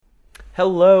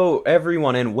Hello,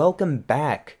 everyone, and welcome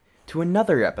back to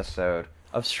another episode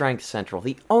of Strength Central,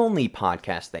 the only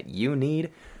podcast that you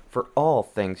need for all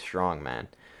things strongman.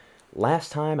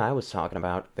 Last time I was talking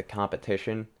about the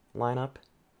competition lineup.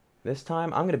 This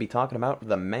time I'm going to be talking about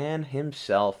the man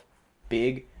himself,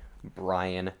 Big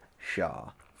Brian Shaw.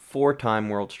 4-time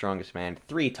World's Strongest Man,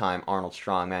 3-time Arnold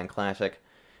Strongman Classic,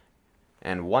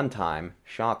 and 1-time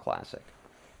Shaw Classic.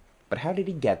 But how did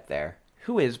he get there?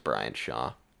 Who is Brian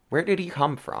Shaw? Where did he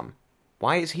come from?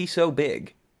 Why is he so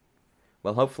big?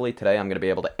 Well, hopefully today I'm going to be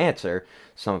able to answer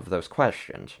some of those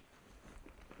questions.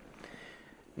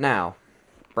 Now,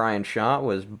 Brian Shaw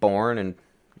was born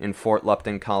in Fort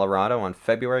Lupton, Colorado on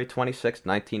February 26,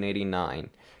 1989.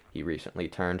 He recently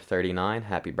turned 39.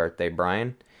 Happy birthday,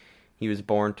 Brian. He was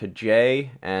born to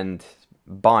Jay and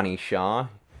Bonnie Shaw,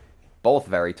 both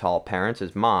very tall parents.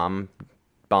 His mom,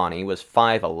 Bonnie, was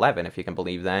 5'11", if you can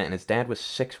believe that, and his dad was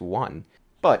 6'1".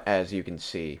 But as you can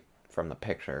see from the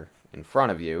picture in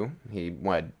front of you, he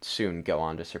would soon go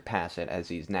on to surpass it, as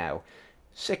he's now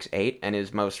 6'8", and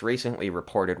his most recently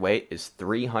reported weight is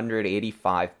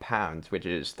 385 pounds, which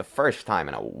is the first time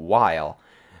in a while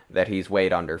that he's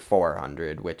weighed under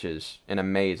 400, which is an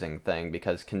amazing thing,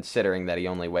 because considering that he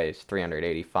only weighs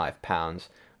 385 pounds,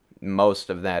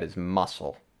 most of that is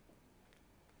muscle.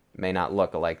 It may not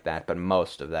look like that, but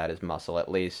most of that is muscle. At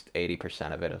least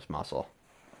 80% of it is muscle.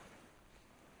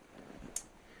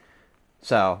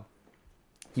 So,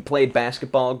 he played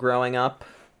basketball growing up,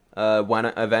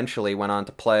 eventually went on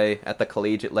to play at the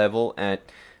collegiate level at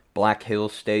Black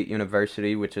Hills State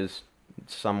University, which is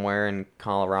somewhere in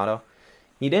Colorado.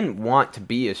 He didn't want to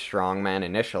be a strongman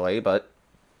initially, but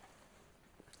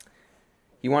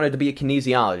he wanted to be a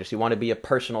kinesiologist. He wanted to be a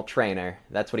personal trainer.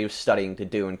 That's what he was studying to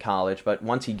do in college. But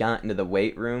once he got into the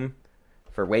weight room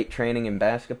for weight training in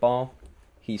basketball,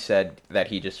 he said that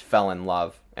he just fell in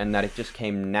love and that it just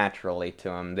came naturally to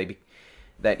him.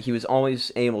 That he was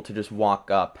always able to just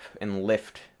walk up and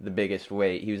lift the biggest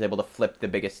weight. He was able to flip the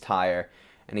biggest tire.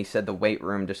 And he said the weight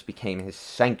room just became his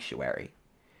sanctuary.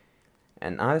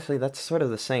 And honestly, that's sort of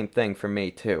the same thing for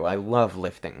me, too. I love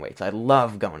lifting weights. I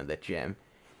love going to the gym.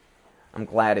 I'm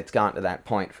glad it's gotten to that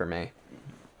point for me.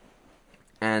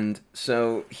 And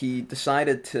so he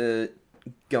decided to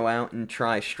go out and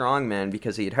try strongman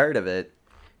because he had heard of it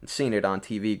and seen it on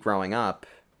TV growing up.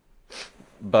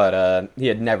 But he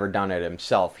had never done it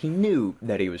himself. He knew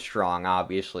that he was strong,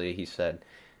 obviously. He said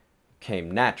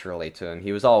came naturally to him.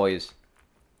 He was always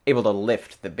able to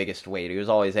lift the biggest weight. He was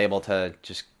always able to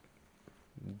just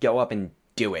go up and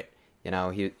do it.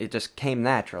 It just came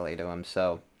naturally to him.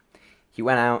 So he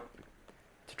went out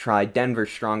to try Denver's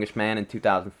Strongest Man in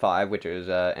 2005, which was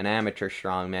an amateur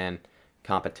strongman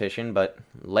competition. But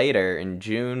later, in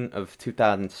June of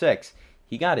 2006,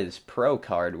 he got his pro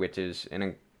card, which is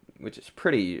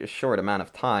pretty short amount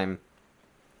of time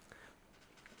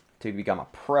to become a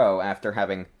pro after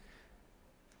having,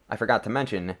 I forgot to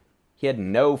mention, he had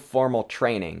no formal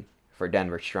training for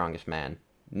Denver's Strongest Man.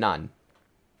 None.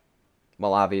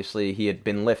 Well, obviously, he had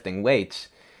been lifting weights,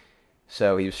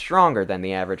 so he was stronger than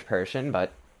the average person,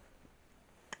 but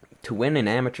to win an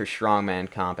amateur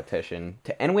strongman competition,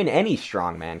 and win any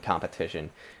strongman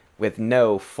competition with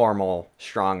no formal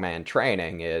strongman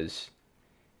training is,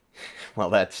 well,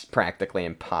 that's practically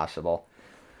impossible.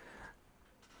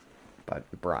 But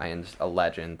Brian's a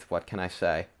legend, what can I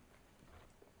say?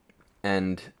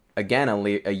 And again,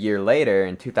 a year later,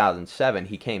 in 2007,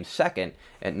 he came second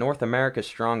at North America's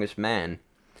Strongest Man,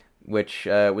 which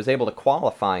was able to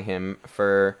qualify him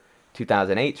for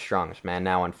 2008's Strongest Man.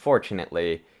 Now,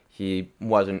 unfortunately, he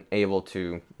wasn't able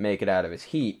to make it out of his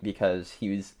heat because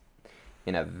he was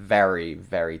in a very,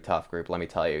 very tough group, let me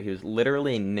tell you. He was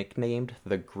literally nicknamed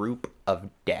the Group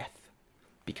of Death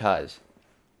because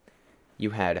you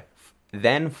had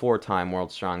then 4-time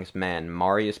World's Strongest Man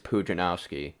Mariusz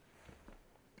Pudzianowski,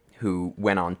 who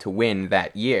went on to win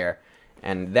that year,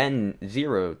 and then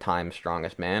 0-time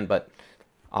Strongest Man, but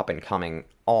up-and-coming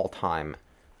all-time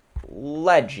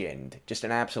legend, just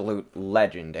an absolute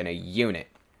legend and a unit,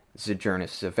 Zydrunas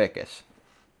Savickas.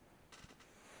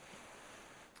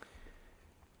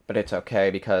 But it's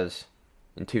okay because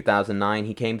in 2009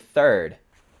 he came third,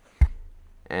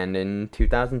 and in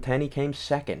 2010 he came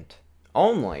second.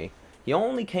 He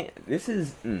only came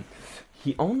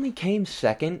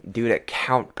second due to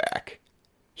countback.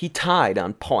 He tied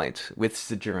on points with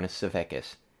Zydrunas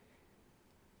Savickas.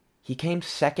 He came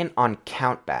second on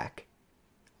countback.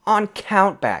 On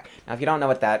countback. Now, if you don't know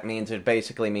what that means, it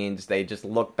basically means they just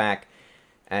look back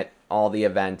at all the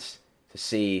events to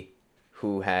see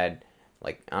who had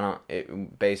Like, I don't,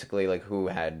 it basically, like, who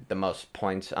had the most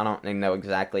points. I don't know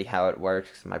exactly how it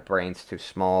works. My brain's too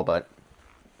small, but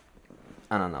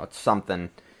I don't know. It's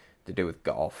something to do with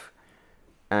golf.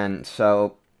 And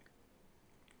so,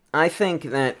 I think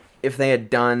that if they had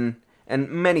done, and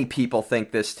many people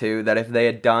think this too, that if they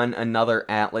had done another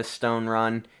Atlas Stone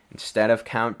run instead of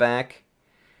Countback,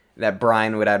 that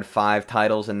Brian would have 5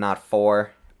 titles and not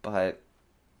 4, but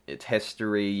it's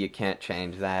history, you can't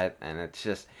change that, and it's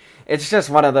just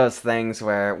one of those things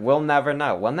where we'll never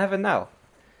know,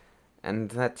 and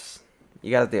that's,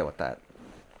 you gotta deal with that.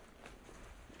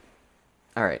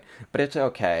 Alright, but it's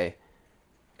okay,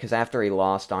 because after he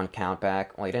lost on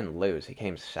Countback, well, he didn't lose, he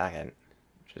came second,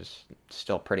 which is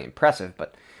still pretty impressive,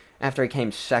 but after he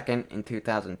came second in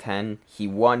 2010, he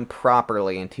won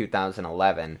properly in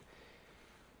 2011,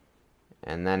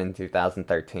 and then in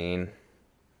 2013,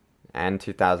 and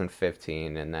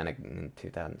 2015, and then in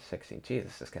 2016.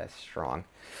 Jesus, this guy's strong.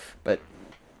 But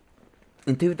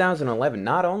in 2011,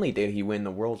 not only did he win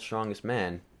the World's Strongest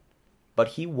Man, but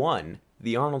he won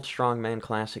the Arnold Strongman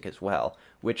Classic as well,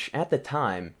 which at the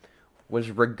time was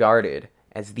regarded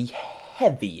as the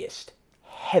heaviest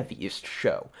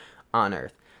show on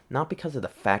Earth. Not because of the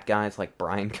fat guys like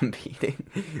Brian competing,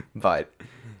 but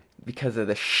because of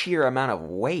the sheer amount of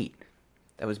weight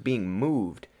that was being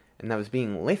moved and that was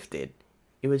being lifted.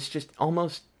 It was just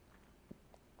almost,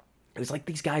 it was like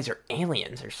these guys are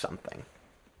aliens or something.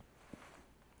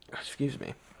 Excuse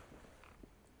me.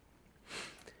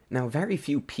 Now, very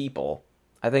few people,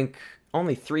 I think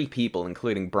only 3 people,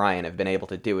 including Brian, have been able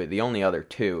to do it. The only other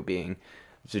 2 being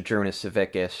Zydrunas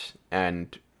Savickas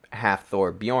and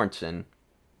Hafthor Bjornsson.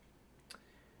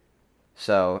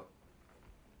 So,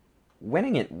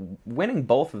 winning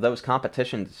both of those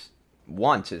competitions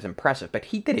once is impressive, but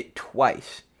he did it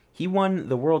twice. He won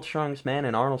the World's Strongest Man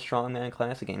and Arnold Strongman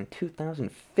Classic in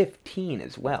 2015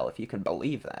 as well, if you can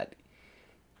believe that.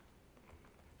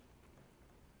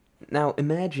 Now,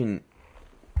 imagine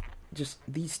just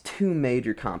these 2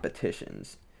 major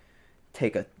competitions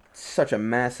take such a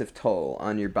massive toll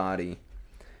on your body,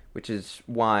 which is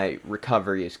why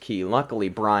recovery is key. Luckily,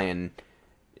 Brian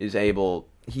is able,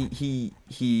 he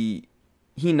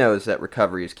knows that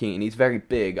recovery is key, and he's very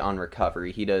big on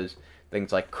recovery. He does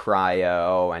things like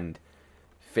cryo and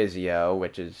physio,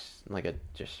 which is like a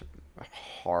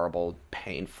horrible,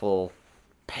 painful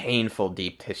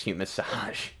deep tissue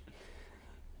massage.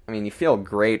 I mean, you feel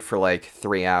great for like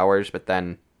 3 hours, but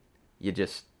then you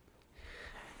just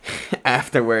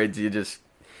afterwards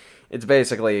it's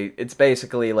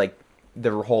basically like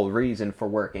the whole reason for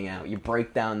working out. You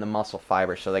break down the muscle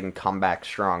fibers so they can come back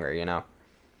stronger, you know?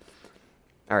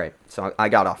 Alright, so I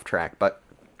got off track, but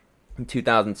in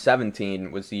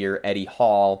 2017 was the year Eddie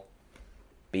Hall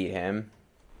beat him.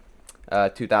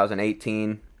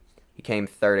 2018, he came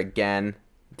third again.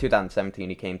 2017,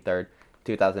 he came third.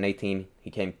 2018,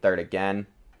 he came third again.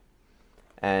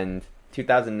 And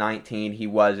 2019, he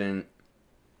wasn't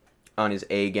on his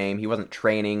A game. He wasn't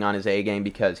training on his A game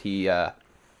because he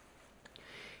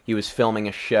was filming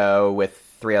a show with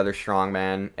 3 other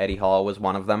strongmen. Eddie Hall was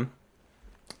one of them.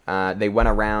 They went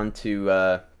around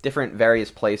to different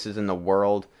various places in the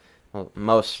world, well,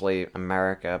 mostly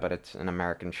America, but it's an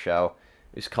American show.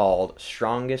 It was called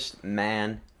Strongest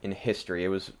Man in History. It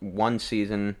was 1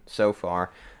 season so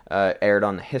far, aired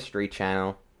on the History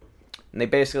Channel. And they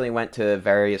basically went to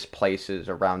various places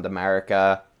around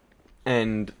America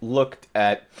and looked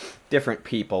at different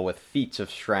people with feats of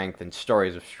strength and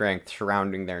stories of strength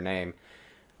surrounding their name.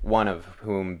 One of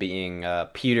whom being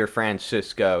Peter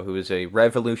Francisco, who is a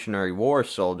Revolutionary War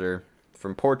soldier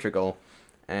from Portugal,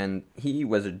 and he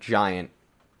was a giant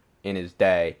in his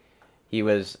day. He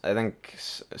was, I think,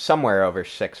 somewhere over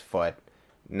 6 foot.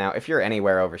 Now, if you're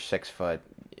anywhere over 6 foot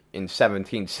in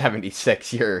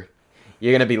 1776, you're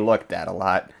going to be looked at a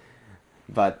lot.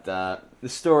 But the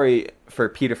story for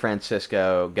Peter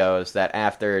Francisco goes that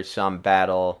after some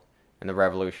battle in the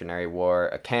Revolutionary War,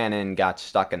 a cannon got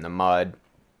stuck in the mud,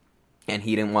 and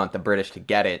he didn't want the British to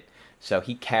get it, so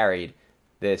he carried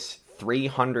this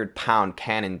 300-pound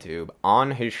cannon tube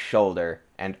on his shoulder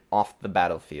and off the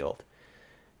battlefield.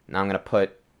 Now I'm going to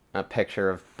put a picture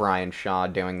of Brian Shaw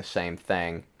doing the same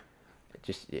thing.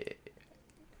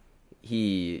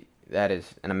 That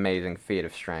is an amazing feat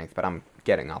of strength, but I'm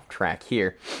getting off track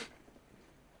here.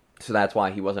 So that's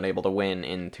why he wasn't able to win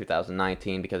in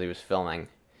 2019, because he was filming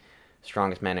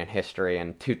Strongest Man in History,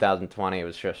 and 2020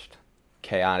 was just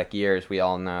chaotic years. We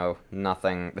all know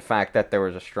nothing. The fact that there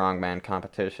was a strongman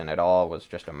competition at all was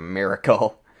just a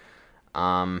miracle.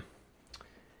 And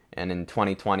in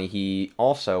 2020, he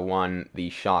also won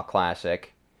the Shaw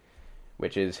Classic,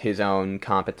 which is his own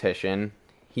competition.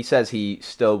 He says he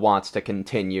still wants to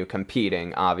continue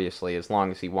competing, obviously. As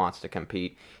long as he wants to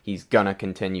compete, he's gonna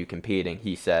continue competing,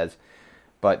 he says.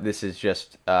 But this is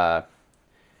just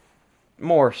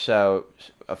more so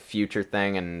a future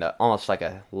thing and almost like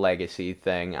a legacy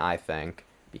thing, I think.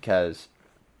 Because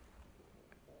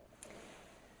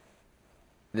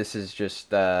this is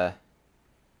just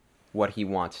what he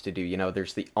wants to do. You know,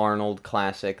 there's the Arnold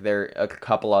Classic. There, a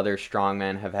couple other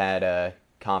strongmen have had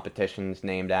competitions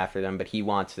named after them, but he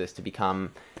wants this to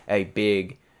become a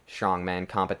big strongman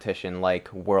competition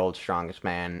like World's Strongest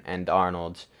Man and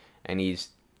Arnold's. And he's,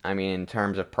 I mean, in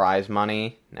terms of prize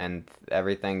money and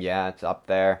everything, yeah, it's up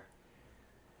there.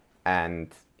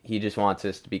 And he just wants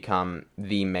this to become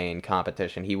the main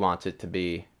competition. He wants it to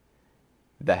be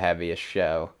the heaviest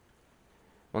show.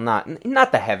 Well,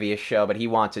 not the heaviest show, but he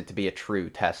wants it to be a true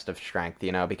test of strength,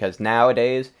 you know, because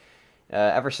nowadays,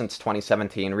 ever since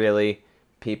 2017, really,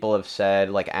 people have said,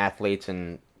 like athletes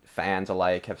and fans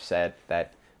alike have said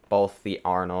that both the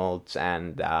Arnolds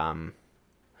and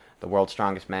the World's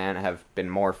Strongest Man have been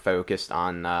more focused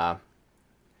on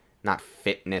not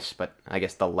fitness, but I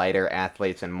guess the lighter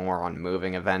athletes and more on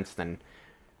moving events than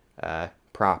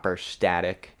proper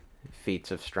static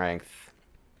feats of strength,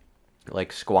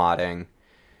 like squatting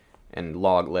and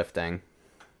log lifting.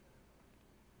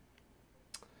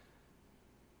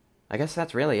 I guess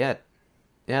that's really it.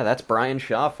 Yeah, that's Brian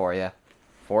Shaw for you.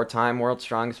 4-time World's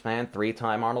Strongest Man,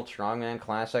 3-time Arnold Strongman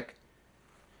Classic.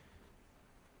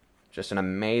 Just an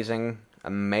amazing,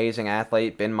 amazing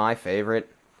athlete. Been my favorite.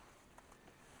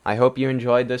 I hope you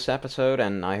enjoyed this episode,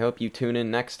 and I hope you tune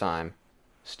in next time.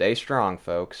 Stay strong,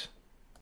 folks.